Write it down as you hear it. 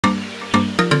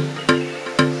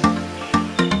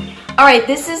All right,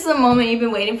 this is the moment you've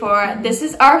been waiting for. This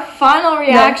is our final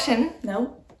reaction.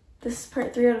 No. This is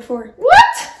part 3 out of 4. What?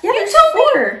 Yeah, there's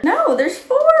 4. No, there's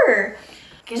 4.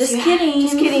 Just kidding.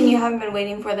 Just kidding. You haven't been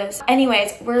waiting for this.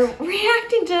 Anyways, we're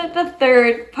reacting to the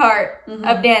 3rd part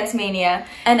of Dance Mania.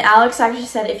 And Alex actually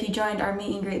said if you joined our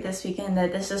meet and greet this weekend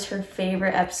that this is her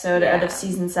favorite episode out of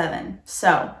season 7.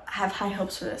 So I have high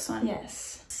hopes for this one. Yes.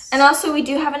 And also, we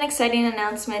do have an exciting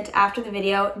announcement after the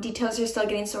video. Details are still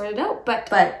getting sorted out, but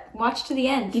watch to the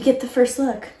end. You get the first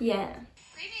look. Yeah.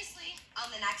 Previously on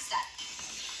the next step.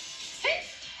 Hey,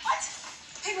 what?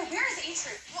 Hey, but where is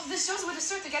A-Troop? Well, this shows where the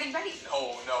start. They're getting ready.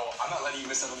 No, I'm not letting you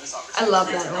miss out on this opportunity. I love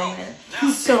that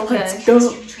moment. So good. The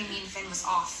chemistry between me and Finn was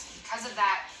off. Because of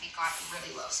that, we got a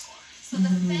really low score. So the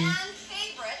fan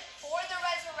favorite for the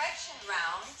resurrection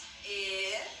round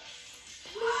is...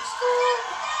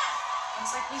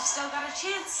 Looks like we've still got a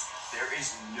chance. There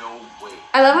is no way.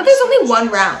 I love how there's only 1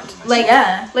 round. Like,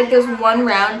 like there's 1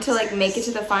 round to like make it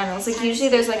to the finals. Like usually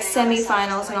there's like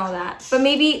semi-finals and all that. But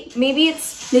maybe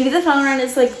the final round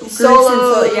is like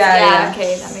solo. Yeah.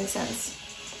 Okay, that makes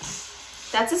sense.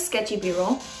 That's a sketchy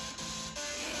B-roll.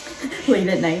 Late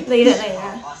at night.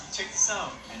 Yeah. Check this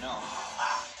out. I know.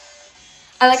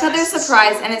 I like how they're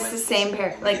surprised and it's the same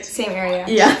pair, like same area.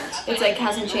 Yeah. It's like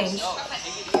hasn't changed.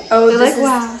 Oh, they're like,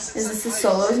 wow. Is this the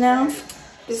solos now?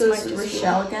 So is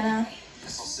Rochelle gonna?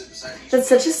 That's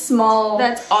such a small.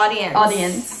 That's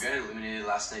audience. I got eliminated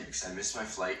last night because I missed my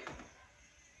flight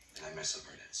and I messed up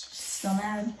our dance. Still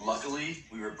mad. Luckily,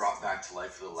 we were brought back to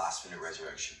life for the last-minute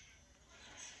resurrection.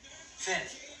 Finn,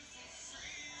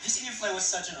 missing your flight was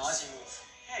such an Aussie move.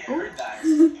 Hey, I heard that.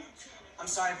 I'm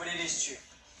sorry, but it is true.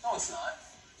 No, it's not.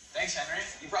 Thanks, Henry.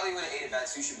 You probably would have ate a bad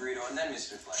sushi burrito and then missed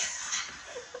your flight.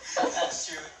 That's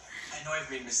true. I know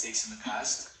I've made mistakes in the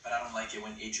past, but I don't like it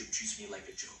when A-Trip treats me like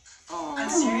a joke. I'm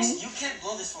serious. You can't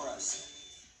blow this for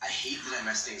us. I hate that I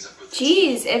mess things up with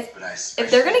Jeez, if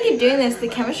they're gonna keep doing this, the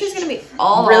chemistry's gonna be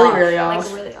all really off.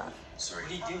 Like really off. Sorry.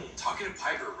 What are you doing? Talking to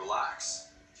Piper, relax.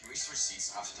 Can we switch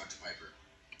seats? I have to talk to Piper.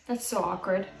 That's so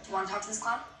awkward. Do you want to talk to this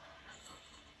clown?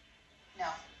 No.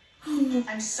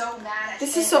 I'm so mad at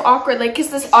This Finn. is so awkward, like, because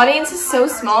this audience is so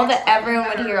small that everyone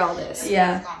would hear all this.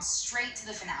 Yeah. We've gone straight to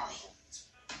the finale.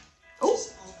 Oh.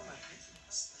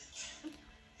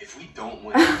 If we don't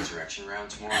win the resurrection round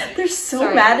tomorrow night, They're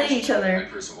so mad at each my other.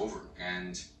 person over,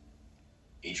 and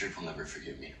A-Trip will never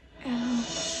forgive me.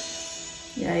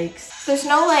 Yikes. There's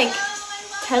no, like,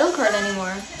 title card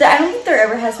anymore. I don't think there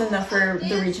ever has been enough for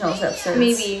the regionals episodes.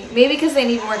 Maybe because they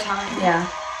need more time. Yeah.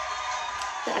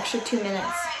 The extra 2 minutes. All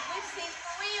right, we've seen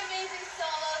 3 amazing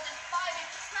solos and 5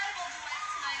 incredible duets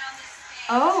tonight on this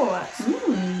stage. Oh.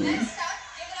 Next up,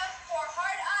 give it up for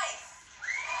Hard Ice.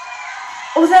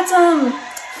 Oh, that's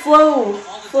Flo.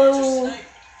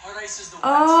 Hard Ice is the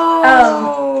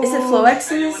Oh. Is it Flo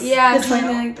X's? Yeah, the something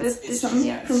twin? like this.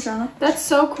 Something from Toronto. That's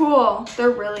so cool.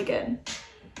 They're really good.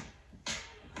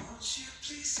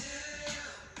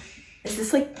 Is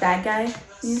this like bad guy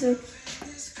music?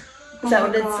 Is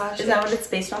that what it's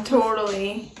based on?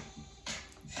 Totally.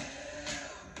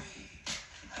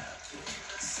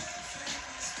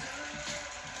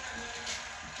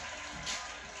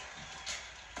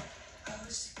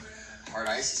 Hard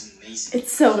Ice is amazing. It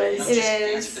so is. It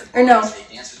is. Or no.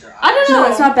 They dance with their I don't know. No,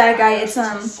 it's not bad guy. It's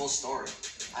full story.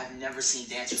 I've never seen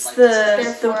dancers It's like the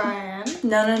Therefore I am.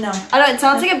 No. I don't know. It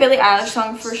sounds like a Billie Eilish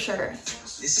song for sure.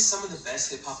 This is some of the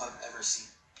best hip hop I've ever seen.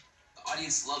 The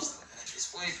audience loves them, and at this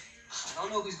point, I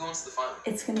don't know who's going to the final.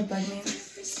 It's gonna bug me.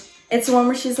 It's the one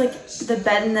where she's like the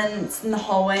bed and then it's in the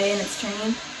hallway and it's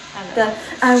turning.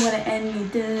 I wanna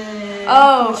end me.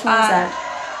 Oh, which one is that?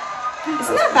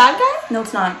 Isn't that a bad guy? No,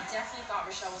 it's not. Definitely thought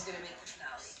Rochelle was going to make the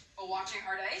finale. But watching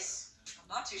Hard Ice,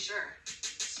 I'm not too sure.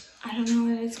 I don't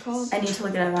know what it's called. I need to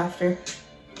look it up after.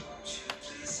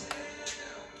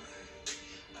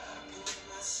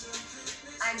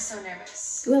 I'm so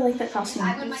nervous. Ooh, I like that costume.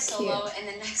 I win my That's solo, and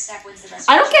the next step wins the rest.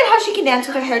 I don't get how she can dance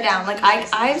with her hair down. Like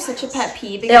I have such a pet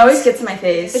peeve. It always gets in my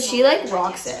face. But she like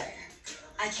rocks it.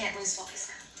 I can't lose focus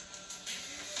now.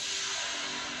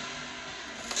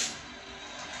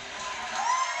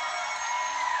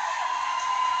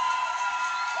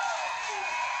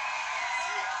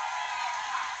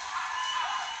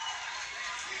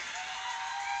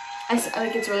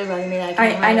 Like it's really bugging me that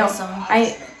I know. Song.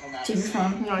 Do your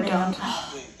phone. No, I don't.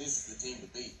 This is the team to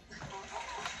beat.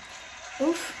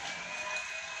 Oof.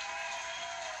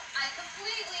 I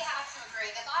completely have to agree.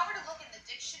 If I were to look in the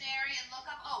dictionary and look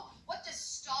up, what does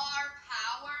star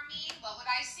power mean? What would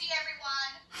I see,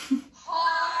 everyone?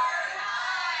 Hard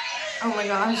Ice. Oh my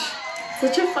gosh.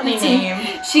 Such a funny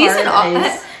name. She's Hard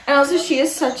Ice. And also, she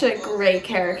is such a great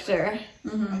character. I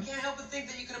can't help but think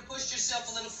that you could have pushed yourself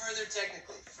a little further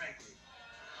technically, frankly.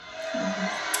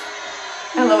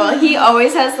 LOL. He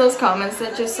always has those comments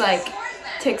that just like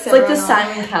ticks It's like the everyone off.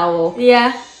 Simon Cowell.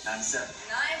 Yeah. 97.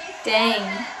 Dang.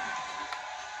 Maria,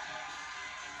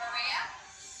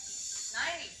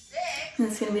 96.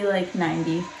 It's gonna be like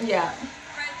 90. Yeah.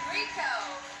 Frederico,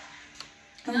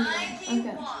 Okay. 91.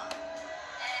 Okay.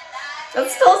 And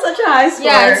That's still such a high score.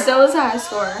 Yeah, it still is a high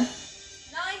score. 95,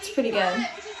 It's pretty good.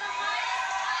 which is the highest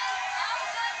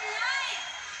of the night.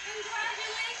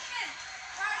 Congratulations,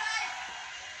 Paradise.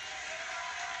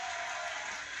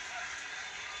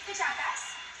 Good job, guys.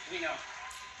 We know.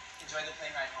 Enjoy the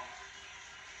plane ride home.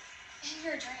 And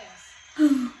your dreams.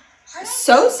 Paradise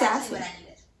So is exactly sassy. what I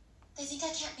needed. They think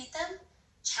I can't beat them?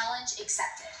 Challenge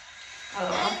accepted. Oh.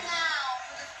 And now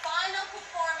for the final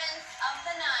performance of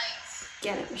the night.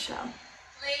 Get it, Michelle.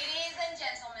 Ladies and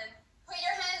gentlemen, put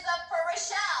your hands up for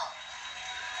Rochelle.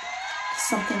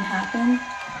 Something happened.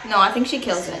 No, I think she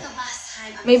kills it. The last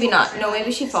time I'm Maybe not. No,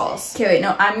 maybe she falls. Okay, wait,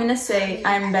 no, I'm gonna say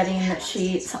I'm betting that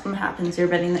something happens. You're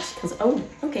betting that she kills. Oh,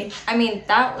 okay. I mean,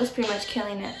 that was pretty much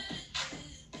killing it.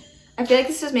 I feel like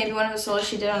this is maybe one of the solos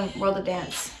she did on World of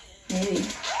Dance. Maybe.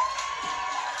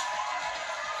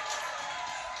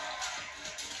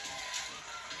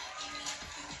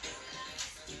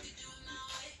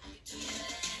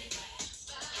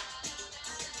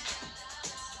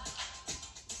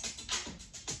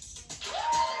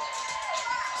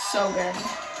 So good.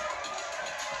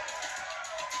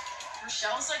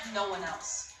 Rochelle's like no one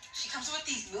else. She comes up with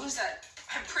these moves that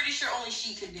I'm pretty sure only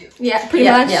she can do. Yeah, pretty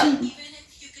Yeah, much. yeah.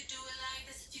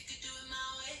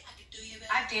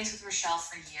 I've danced with Rochelle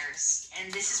for years,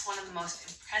 and this is one of the most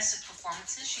impressive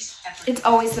performances she's ever done. It's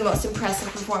always the most impressive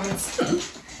performances.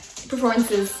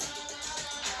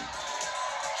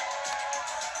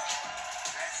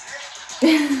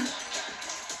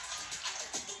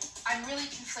 I'm really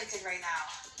conflicted right now.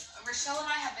 Rochelle and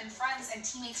I have been friends and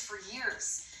teammates for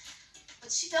years,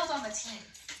 but she built on the team.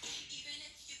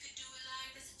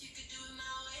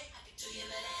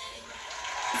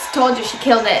 Just told you she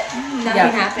killed it. Nothing Yeah,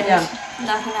 happened. yeah.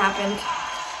 Nothing happened.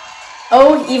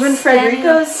 Oh, even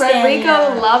Frederico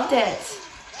Frederico loved it.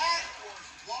 That was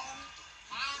one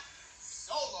hot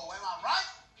solo, am I right?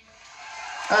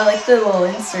 I like the little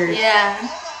insert. Yeah.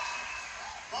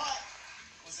 But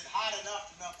was it hot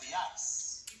enough to melt the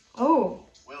ice? Oh.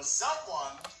 Will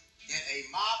someone get a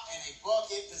mop and a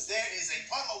bucket because there is a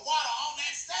puddle of water on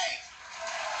that stage?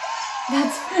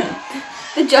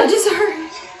 That's the judges are.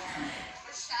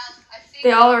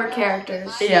 They all are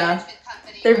characters. Yeah.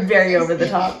 They're very over the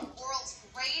top. World's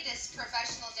greatest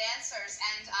professional dancers,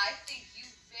 and I think you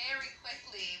very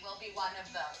quickly will be one of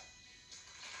them.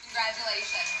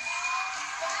 Congratulations.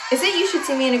 Is it You Should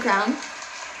See Me in a Crown?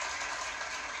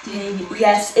 Maybe.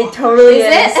 Yes, it totally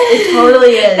is. It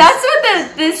totally is. That's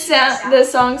what the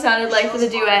song sounded like for the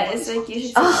duet. It's like You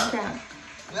Should See Me in a Crown.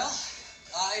 Well,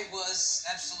 I was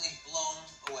absolutely blown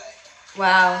away.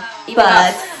 Wow. But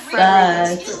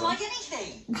You don't like anything.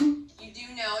 You do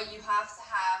know you have to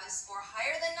have a score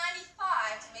higher than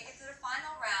 95 to make it to the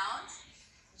final round.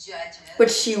 Judges.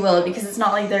 which she will, because it's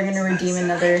not like they're gonna redeem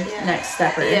another next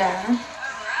stepper. Yeah. All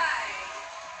right.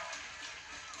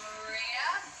 Maria.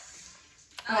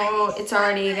 Oh, it's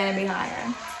already gonna be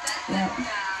higher. Yeah.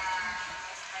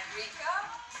 Enrico.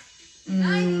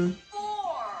 94.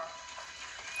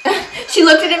 She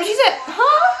looked at him. She said,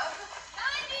 "Huh?"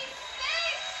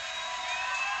 96.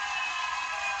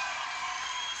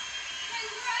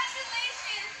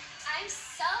 Congratulations. I'm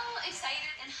so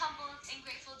excited and humbled and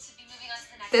grateful to be moving on to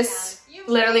the next This round.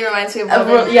 literally reminds me of Of World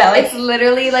of World- yeah, like- It's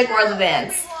literally like World of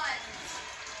Dance. Everyone.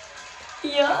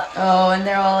 Yeah. Oh, and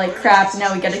they're all like, crap,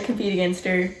 now we gotta compete against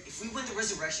her. If we win the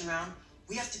resurrection round,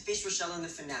 we have to face Rochelle in the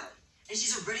finale. And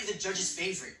she's already the judge's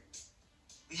favorite.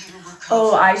 We have her work cut Oh,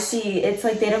 out for I us. see. It's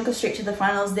like they don't go straight to the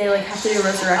finals. They like have to do a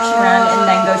resurrection round and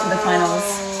then go to the finals.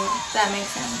 That makes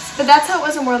sense. But that's how it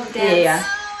was in World of Dance. Yeah.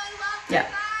 Oh, and welcome Yeah.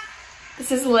 back.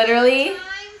 This is literally Time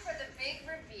for the big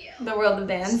reveal. the World of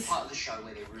Dance. Part of the show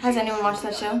where they Has reveal anyone watched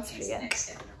that who show? It's takes pretty the good. next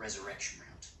step in the resurrection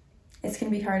round. It's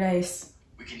gonna be hard ice.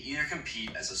 We can either compete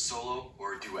as a solo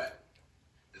or a duet.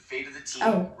 The fate of the team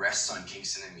Oh. rests on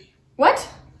Kingston and me. What?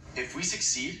 If we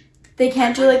succeed, They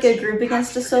can't do like a group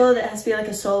against a solo. That has to be like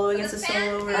a solo against a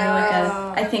solo, or like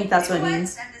a. I think that's what it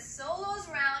means. And the solos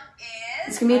round is.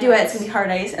 It's gonna be a duet. It's gonna be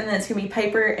hard ice, and then it's gonna be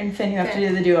Piper and Finn who have to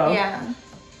do the duo. Yeah.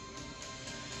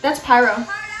 That's Pyro. Hard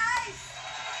ice.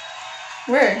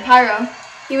 Where? Pyro.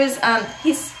 He was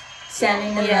he's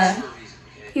Standing in Yeah. for a reason,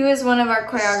 okay? he was one of our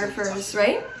choreographers,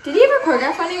 right? Did he ever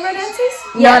choreograph any of our dances?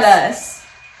 the. Not us.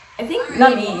 I think All right,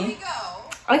 not before we me. go,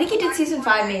 I think he did season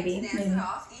 5 maybe. to dance it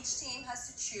off, each team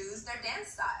has to choose their dance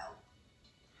style.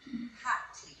 Hat,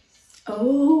 please.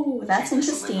 Oh, that's Please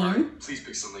pick something interesting. hard. Please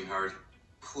pick something hard.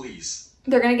 Please.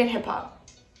 They're gonna get hip hop.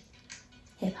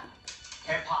 Hip hop.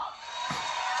 Hip hop.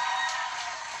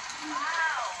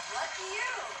 Wow, lucky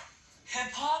you.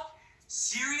 Hip hop?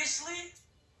 Seriously?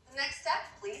 The next step,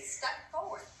 please step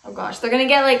forward. Oh gosh, they're gonna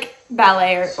get like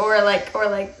ballet or like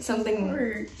something.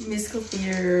 Or musical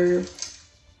theater.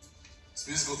 It's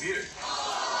musical theater.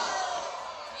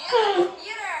 Musical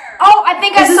theater. Oh, I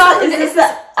think I saw. Is this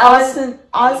the Allison?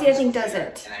 Ozzy, I think, does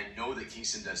it. And I know that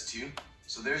Kingston does too.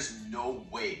 So there's no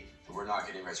way that we're not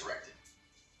getting resurrected.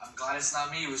 I'm glad it's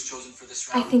not me who was chosen for this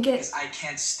I round. think it. because I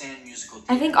can't stand musical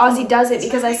theater. I think Ozzy does it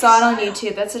because I saw it on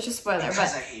YouTube. That's such a spoiler, Because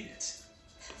I but hate it.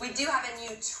 We do have a new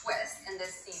twist in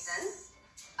this season.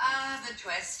 The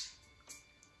twist.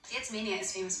 Dance Mania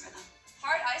is famous for them.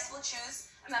 Hard Ice will choose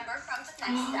a member from the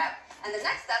next step, and the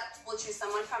next step will choose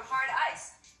someone from Hard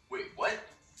Ice. Wait, what?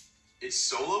 It's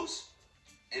solos?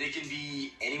 And it can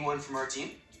be anyone from our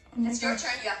team? It's your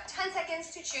turn. You have 10 seconds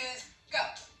to choose. Go.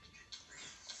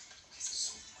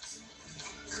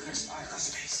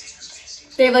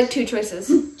 they have like 2 choices.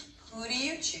 Who do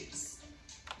you choose?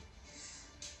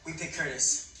 We pick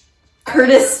Curtis.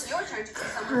 Curtis. It's your turn to choose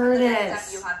someone from the next Curtis.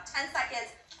 step. You have 10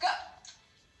 seconds. Go.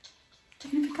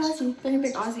 They're gonna pick Ozzy. They're gonna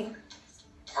pick Ozzy.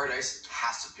 Hard Ice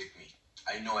has to pick me.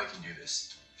 I know I can do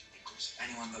this.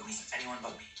 Anyone but me. Anyone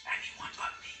but me. Anyone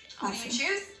but me. Who do you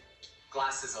choose?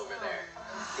 Glass is over there.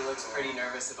 He looks pretty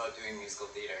nervous about doing musical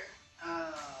theater.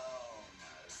 Oh, no.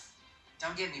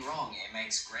 Don't get me wrong, it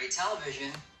makes great television,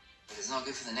 but it's not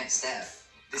good for the next step.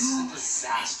 This is a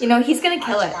disaster. You know he's gonna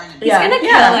kill it. He's Yeah. gonna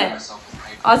Yeah. kill it.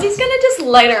 Ozzy's gonna just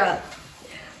light her up.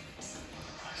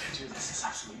 This is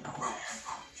absolutely no way.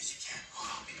 Because you can't.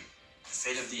 Hold on, baby. The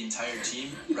fate of the entire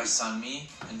team rests on me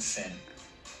and Finn.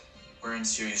 We're in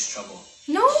serious trouble.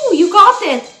 No, you got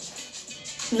it.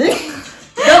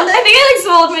 I think I like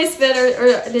swallowed my spit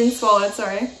or I didn't swallow it.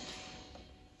 Sorry.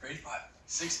 Ready? 5,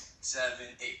 6, 7,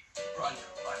 8. Run,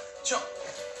 run, jump,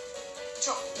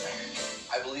 jump.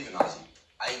 I believe in Ozzy.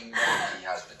 I know he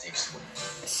has what it takes to win.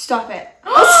 Stop it.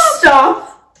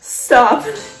 Stop. Stop.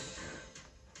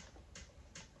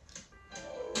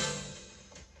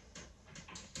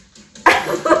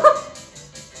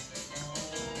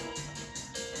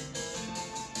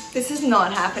 This is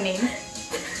not happening.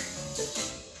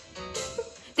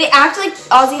 They act like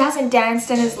Ozzy hasn't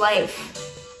danced in his life.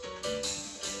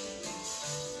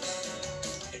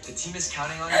 If the team is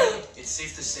counting on me, it's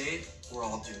safe to say we're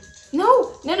all doomed.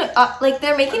 No. Like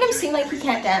they're making him seem like he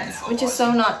can't dance, which is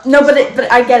so not. No, but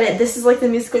I get it. This is like the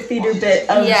musical theater bit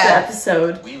of the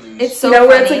episode. We lose. It's so You know,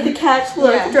 where funny. it's like the catch,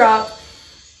 look, Yeah. drop.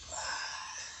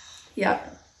 Yeah.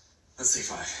 Let's take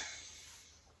 5.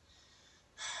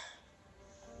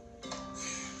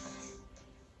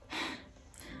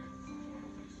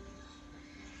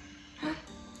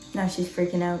 Now she's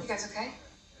freaking out. You guys okay?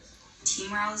 Team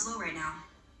morale is low right now.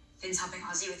 Finn's helping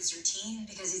Ozzy with his routine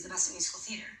because he's the best at musical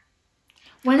theater.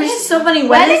 When Which is so funny.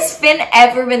 When has Finn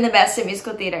ever been the best at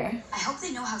musical theater? I hope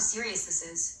they know how serious this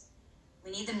is.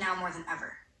 We need them now more than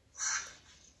ever.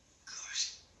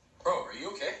 Gosh. Bro, are you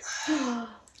okay?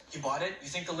 You bought it? You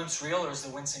think the limp's real or is the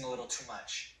wincing a little too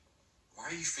much? Why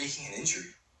are you faking an injury?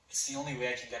 It's the only way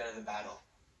I can get out of the battle.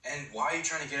 And why are you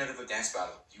trying to get out of a dance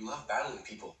battle? You love battling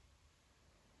people.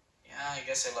 Yeah, I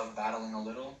guess I love battling a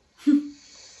little.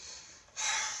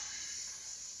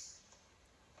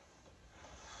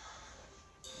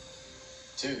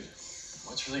 Dude,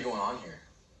 what's really going on here?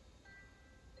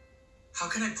 How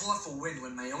can I pull off a win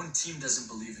when my own team doesn't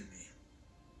believe in me?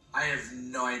 I have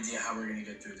no idea how we're gonna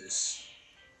get through this.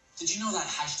 Did you know that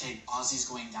hashtag Ozzy's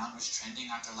going down was trending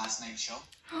after last night's show?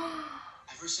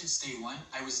 Ever since day one,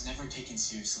 I was never taken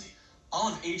seriously. All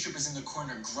of A-Trip is in the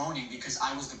corner groaning because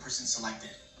I was the person selected.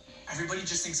 Everybody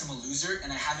just thinks I'm a loser,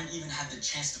 and I haven't even had the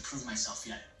chance to prove myself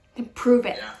yet. Prove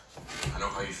it. Yeah, I know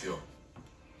how you feel.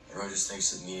 Everyone just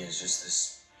thinks of me as just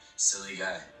this silly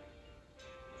guy.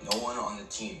 No one on the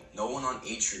team, no one on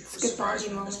A-Troop was good surprised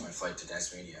bonding when I missed my moment. flight to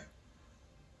Dancemania.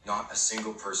 Not a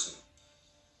single person.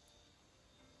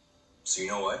 So you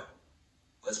know what?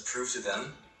 Let's prove to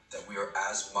them that we are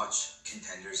as much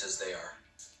contenders as they are.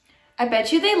 I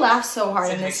bet you they laugh so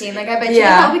hard in this scene. Like I bet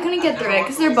Yeah. you probably couldn't get through it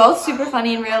because they're both super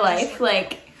funny in real life.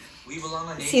 Like We belong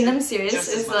on seeing them A-Trip serious just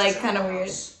as is much like as kind of everyone weird.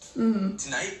 else.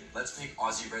 Tonight, let's make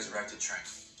Ozzy resurrected Trent.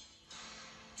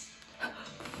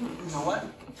 You know what?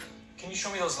 Can you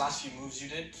show me those last few moves you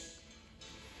did?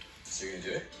 So you're gonna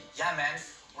do it? Yeah, man.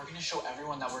 We're gonna show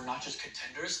everyone that we're not just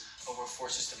contenders, but we're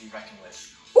forces to be reckoned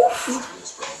with. Let's do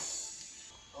this, bro.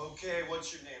 Okay,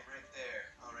 what's your name? Right there.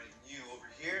 All right, and you over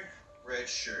here, red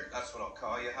shirt. That's what I'll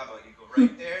call you. How about you go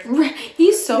right there?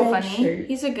 He's so Red funny. shirt.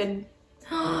 He's a good.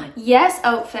 Yes,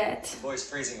 outfit. The boy's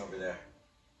freezing over there.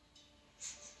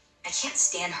 I can't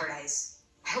stand hard eyes.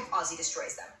 I hope Ozzy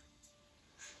destroys them.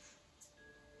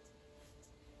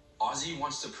 Ozzy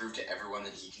wants to prove to everyone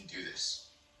that he can do this,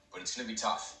 but it's gonna be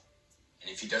tough. And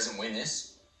if he doesn't win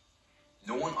this,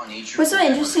 no one on H. What's so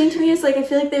interesting to me is like I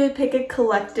feel like they would pick a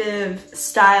collective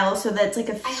style so that's like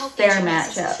a fair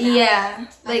matchup. Yeah,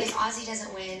 like if Ozzy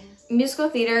doesn't win, musical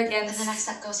theater then against the next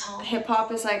step goes home. hip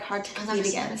hop is like hard to compete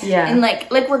against. Yeah. And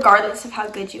like regardless of how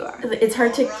good you are. It's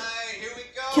hard to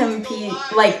compete,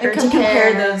 like, or to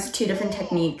compare those two different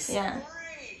techniques. Yeah.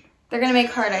 They're gonna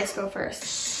make Hard Ice go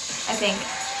first, I think.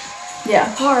 Yeah.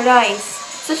 Hard Ice.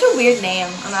 Such a weird name.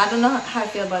 I don't know how I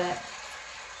feel about it.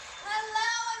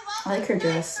 I like her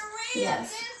dress.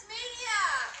 Yes.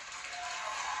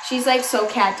 She's like so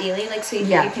cat dealy, like so you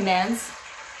can dance.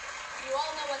 You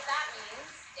all know what that means.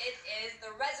 It is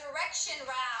the resurrection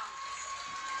round.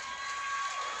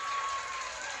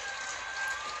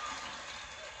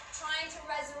 Trying to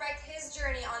resurrect his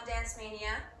journey on Dance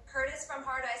Mania, Curtis from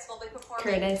Hard Ice will be performing.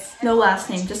 Curtis. No last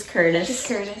name, just Curtis. Just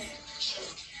Curtis.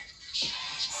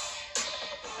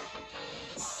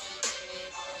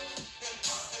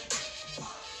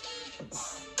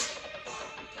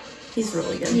 He's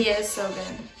really good. He is so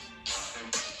good.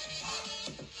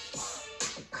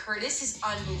 Curtis is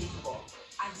unbelievable.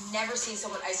 I've never seen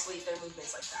someone isolate their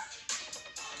movements like that.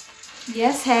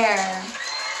 Yes, hair.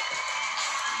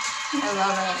 I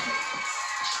love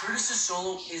Curtis's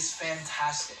solo is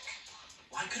fantastic.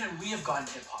 Why couldn't we have gotten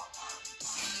hip hop?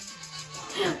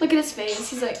 it. Look at his face.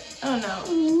 He's like, oh no.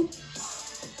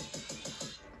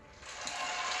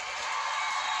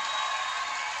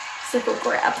 It's like, oh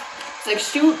crap. It's like,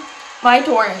 shoot my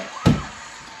torrent.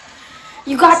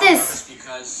 You got this.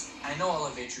 Because I know all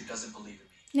of A-Troop doesn't believe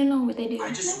in me. No, what they do.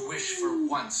 I just wish for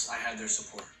once I had their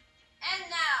support. And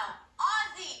now,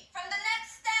 Ozzy from the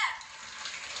next step.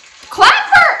 Clap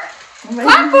for him!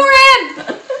 I'm rude!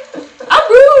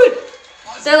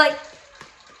 Ozzy. They're like,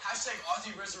 Hashtag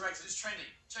Ozzy Resurrected is trending.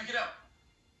 Check it out.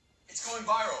 It's going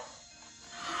viral.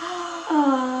 Aww.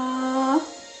 aww.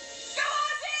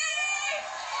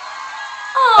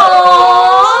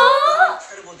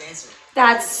 Incredible dancer.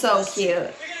 That's so cute. You're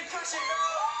gonna crush it,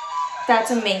 girl!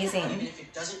 That's Even amazing. if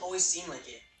it doesn't always seem like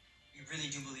it, you really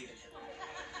do believe in him.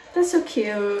 That's so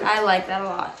cute. I like that a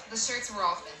lot. The shirts were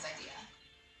all Finn's idea.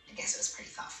 I guess it was pretty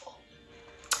thoughtful.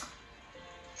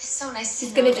 It's so nice to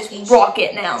He's know gonna that just rock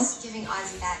it now. is giving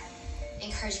Ozzy that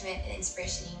encouragement and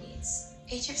inspiration he needs.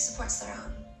 A-Trip supports their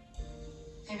own.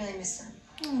 I really miss them.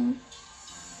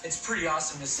 It's pretty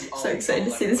awesome to see all So of excited to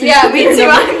y'all see level this. Yeah, me too.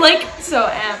 I'm like so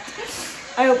amped.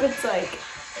 I hope it's like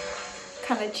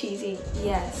kind of cheesy.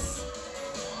 Yes.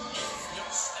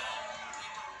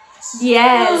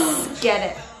 Yes.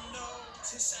 Get it.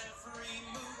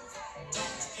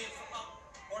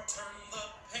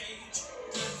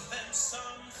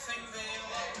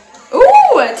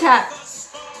 Ooh, a tap.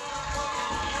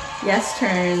 Yes,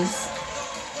 turns.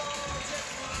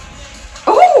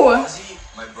 Ooh. Ozzy,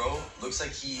 my bro, looks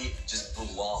like he just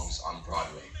belongs on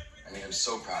Broadway. I mean, I'm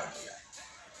so proud of the guy.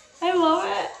 I love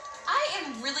it. I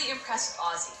am really impressed with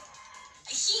Ozzy.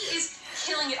 He is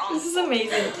killing it on This is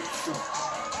amazing.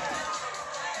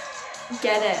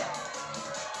 Get it.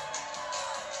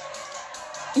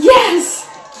 Yes.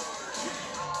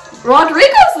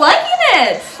 Rodrigo's liking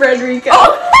it. Frederico.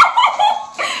 Oh.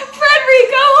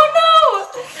 Frederico, oh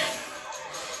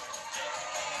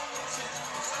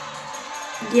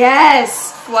no!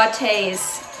 Yes,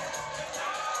 Fuates.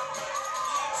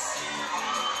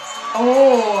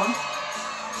 Oh.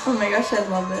 Oh my gosh, I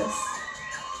love this.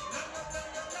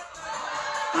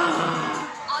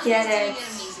 Get Ozzy's doing it. an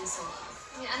amazing solo. I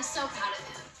mean, I'm so proud of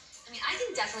him. I mean, I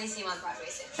can definitely see him on Broadway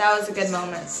soon. That was a good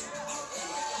moment.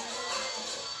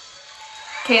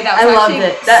 Okay, that I was loved actually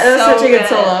it. That was so such a good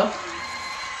solo.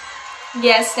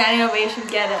 Yes, standing ovation.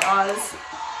 Get it, Oz. I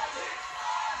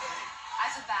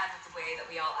feel bad with the way that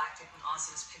we all acted when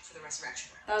Ozzy was picked for the resurrection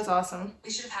round. That was awesome.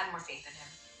 We should have had more faith in him.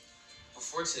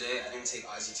 Before today, I didn't take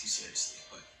Ozzy too seriously,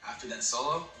 but after that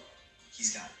solo,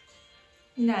 he's got it.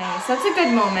 Nice. That's a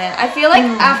good moment. I feel like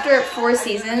after 4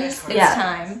 seasons, it's Yeah.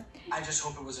 time. I just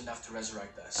hope it was enough to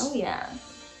resurrect us. Oh yeah,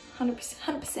 100%.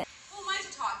 100%. Who am I to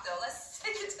talk though? Let's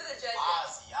take it to the judges.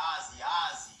 Ozzy,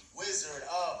 Wizard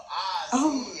of Ozzy.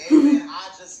 Oh. Amen. I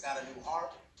just got a new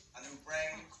harp, a new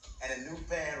brain, and a new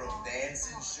pair of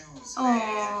dancing shoes, man.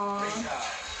 Aww. Great job.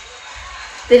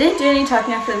 They didn't do any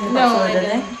talking after the hip hop No, solo, I did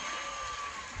didn't. they?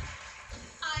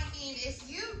 I mean, if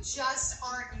you just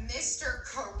aren't Mr.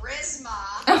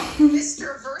 charisma,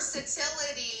 Mr.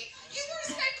 Versatility. You were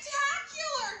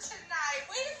spectacular tonight.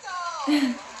 Way to go.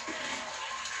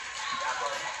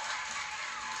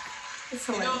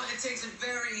 You know, it takes a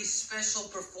very special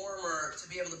performer to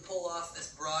be able to pull off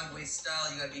this Broadway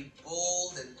style. You gotta be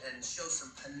bold and show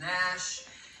some panache.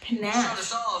 You showed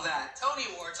us all of that. Tony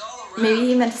Awards all around. Maybe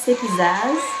he meant to say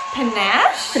pizzazz?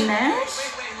 Panache? Panache?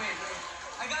 Wait.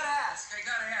 I gotta ask.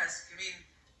 I mean,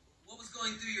 what was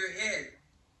going through your head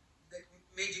that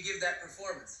made you give that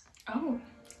performance? Oh.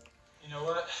 You know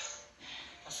what?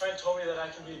 A friend told me that I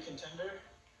can be a contender,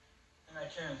 and I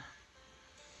can.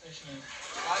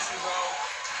 Awesome,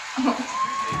 bro.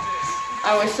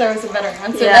 I wish there was a better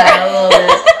answer. Yeah, a little bit.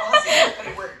 But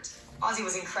it worked. Ozzy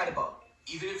was incredible.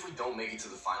 Even if we don't make it to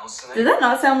the finals tonight, Did that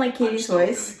not sound like Katie's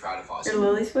voice? really proud of Ozzy. Or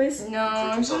Lily's voice? No,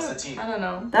 I don't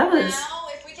know. That was Now,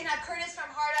 if we can have Curtis from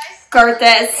Hard Ice.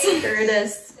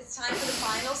 Curtis. It's time for the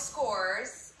final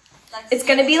scores. It's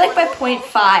gonna be like by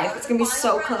 0.5. It's gonna be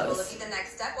so Will close. it be the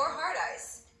next step or Hard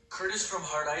Ice? Curtis from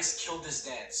Hard Ice killed this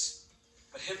dance,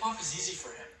 but hip hop is easy for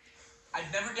him. I've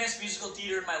never danced musical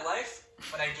theater in my life,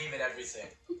 but I gave it everything.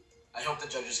 I hope the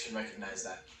judges can recognize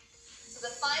that. So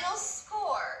the final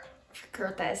score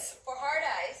Curtis. for Hard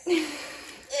Ice is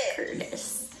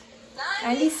Curtis.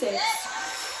 96.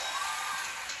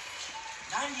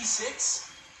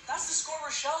 96? That's the score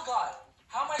Rochelle got.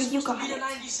 How am I You supposed to got beat a it.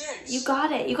 96? You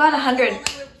got it. You got 100.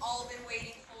 We've all been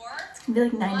waiting for. It's gonna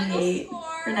be like 98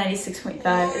 or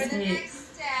 96.5. It's gonna be.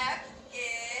 Next step is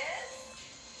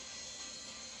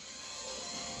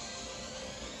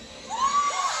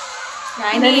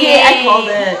 98. I called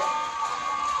it.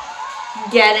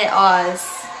 Get it, Oz.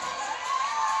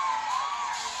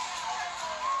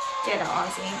 Get it,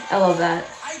 Ozzy. I love that.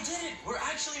 I did it! We're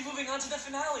actually moving on to the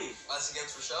finale. Us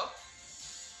against Rochelle?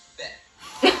 Bet.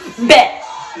 Bet.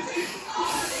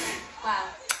 Wow.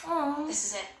 Aww. This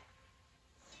is it.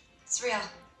 It's real.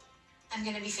 I'm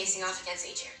gonna be facing off against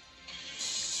Adrian.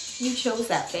 You chose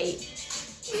that fate.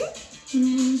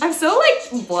 I'm so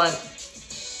like blunt.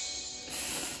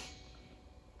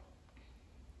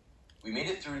 We made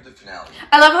it through the finale.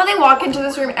 I love how they walk into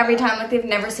this room every time like they've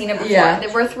never seen it before.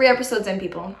 Yeah. We're 3 episodes in,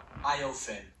 people. I owe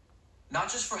Finn. Not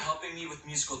just for helping me with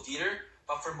musical theater,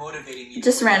 but for motivating me.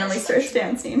 Just randomly starts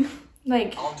dancing.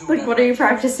 Like, what are you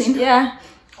practicing? Yeah.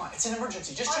 Come on, it's an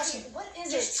emergency. Just trust me. What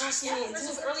is Just it? trust me. This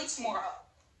is early tomorrow.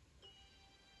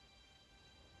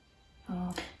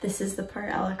 Oh, this is the part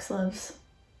Alex loves.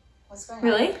 What's going on?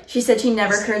 Really? She said she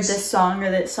never heard this song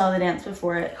or that saw the dance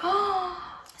before it.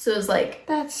 So it was like,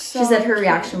 That's so she said her cute.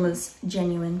 reaction was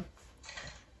genuine.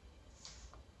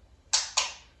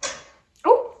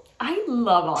 Oh, I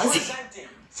love Ozzy. Presenting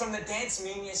from the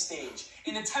DanceMania stage,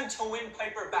 in attempt to win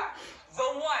Piper back, the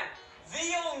one,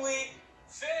 the only,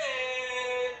 Finn.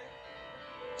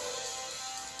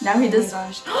 Now he does.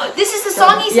 This is the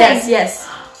song he Yes, sang. yes.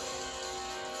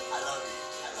 I love you.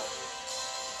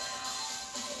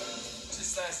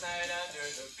 Just last night under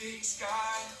the big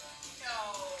sky,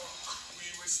 we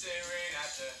were staring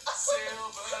at the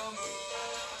silver moon.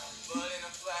 But in a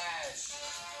flash,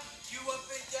 you up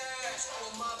and dashed.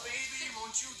 Oh my baby,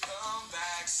 won't you come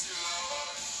back soon?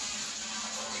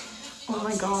 Oh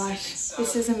my gosh,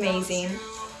 this is amazing.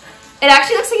 It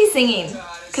actually looks like he's singing.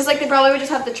 Because like they probably would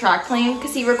just have the track playing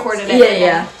because he recorded it. Yeah,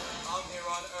 yeah. I'm here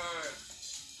on Earth.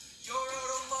 You're out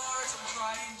on Mars. I'm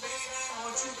crying, baby,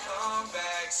 won't you come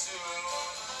back soon?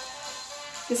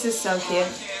 This is so cute. I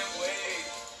can't wait.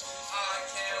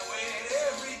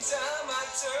 Every time I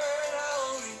turn,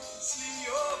 I only see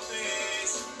your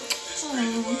face. This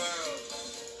crazy world.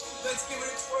 Let's give it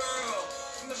a twirl.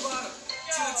 From the bottom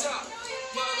to the top.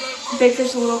 Big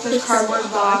Fish, Little Fish, cardboard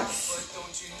box. But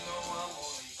don't you know I'm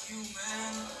only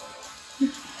human?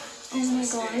 Oh my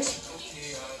gosh.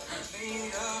 Okay, I'm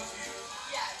made of you.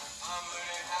 I'm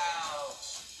learning how.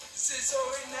 This is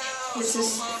over now. This is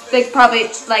like probably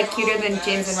like cuter than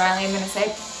James and Riley, I'm gonna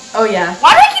say. Oh yeah.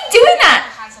 Why do I keep doing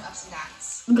that? Had some ups and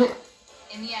downs.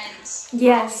 In the end, Yes.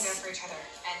 we're always there for each other.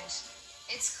 And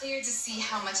it's clear to see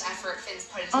how much effort Finn's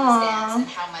put into this Aw. dance and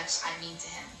how much I mean to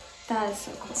him. That is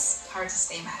so cool. It's hard to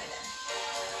stay mad at him.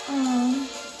 Aww.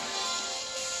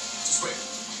 Just wait.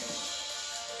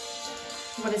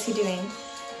 What is he doing?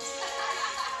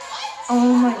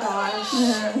 Oh my gosh.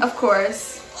 Of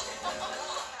course.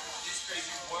 This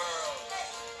crazy world.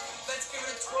 Let's give it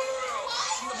a twirl.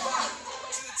 From the bottom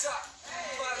to the top.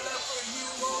 My love for you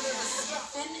won't ever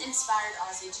stop. Finn inspired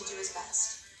Ozzy to do his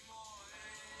best.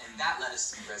 And that led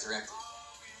us to be resurrected.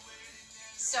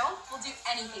 So, we'll do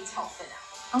anything to help Finn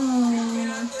out. I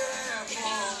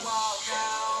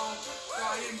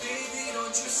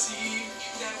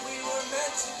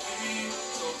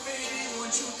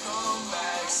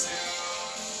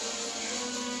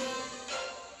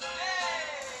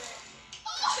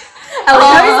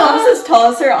love how he's almost as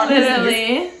tall as her on his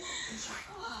knees.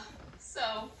 So,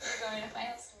 we're going to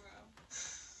finals tomorrow.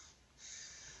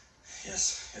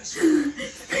 Yes, yes.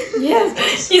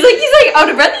 Yes. He's like out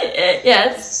of breath.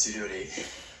 Yes. It's the studio at 8.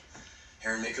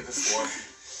 Hair and makeup at 4.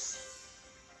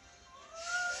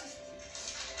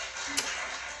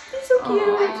 He's so cute. I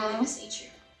really miss Atria.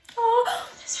 Oh.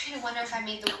 I'm starting to wonder if I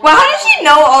made the Well, how does she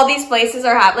know all these places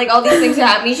are happening? Like all these things are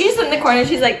happening. She's in the corner.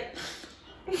 She's like.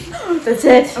 That's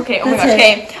it. Okay, oh my gosh,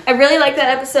 okay. I really like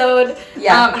that episode.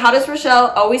 Yeah. How does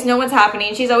Rochelle always know what's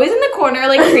happening? She's always in the corner,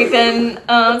 like, creeping.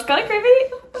 It's kind of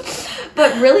creepy.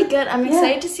 But really good. I'm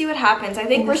excited to see what happens. I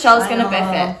think Rochelle's going to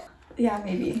biff it. Yeah,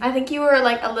 maybe. I think you were,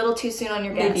 like, a little too soon on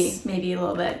your guess. Maybe a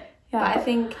little bit. Yeah. But I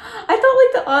think... I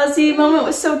thought, like, the Ozzy moment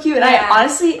was so cute. And I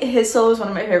honestly, his solo is one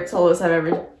of my favorite solos I've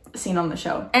ever seen on the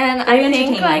show. And I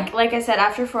think, like I said,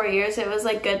 after 4 years, it was,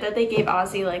 like, good that they gave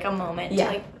Ozzy, like, a moment to,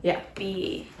 like,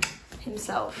 be...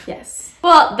 himself. Yes.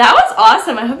 Well, that was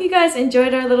awesome. I hope you guys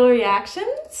enjoyed our little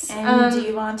reactions. And do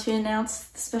you want to announce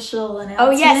the special announcement? Oh,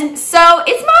 yes. So,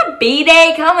 it's my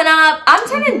B-Day coming up. I'm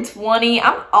turning 20.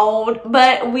 I'm old.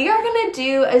 But we are going to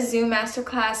do a Zoom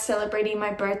masterclass celebrating my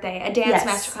birthday. A dance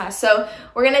masterclass. So,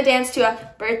 we're going to dance to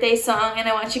a birthday song. And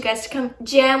I want you guys to come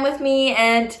jam with me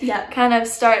and kind of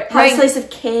start... Have a slice of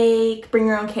cake. Bring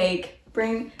your own cake.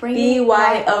 Bring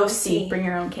BYOC. Bring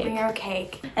your own cake. Bring your own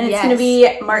cake. And it's going to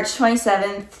be March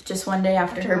 27th, just one day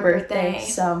after her birthday.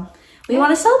 So we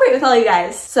want to celebrate with all you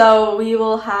guys. So we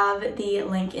will have the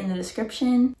link in the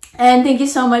description. And thank you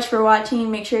so much for watching.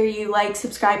 Make sure you like,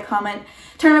 subscribe, comment,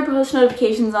 turn our post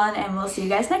notifications on, and we'll see you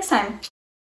guys next time.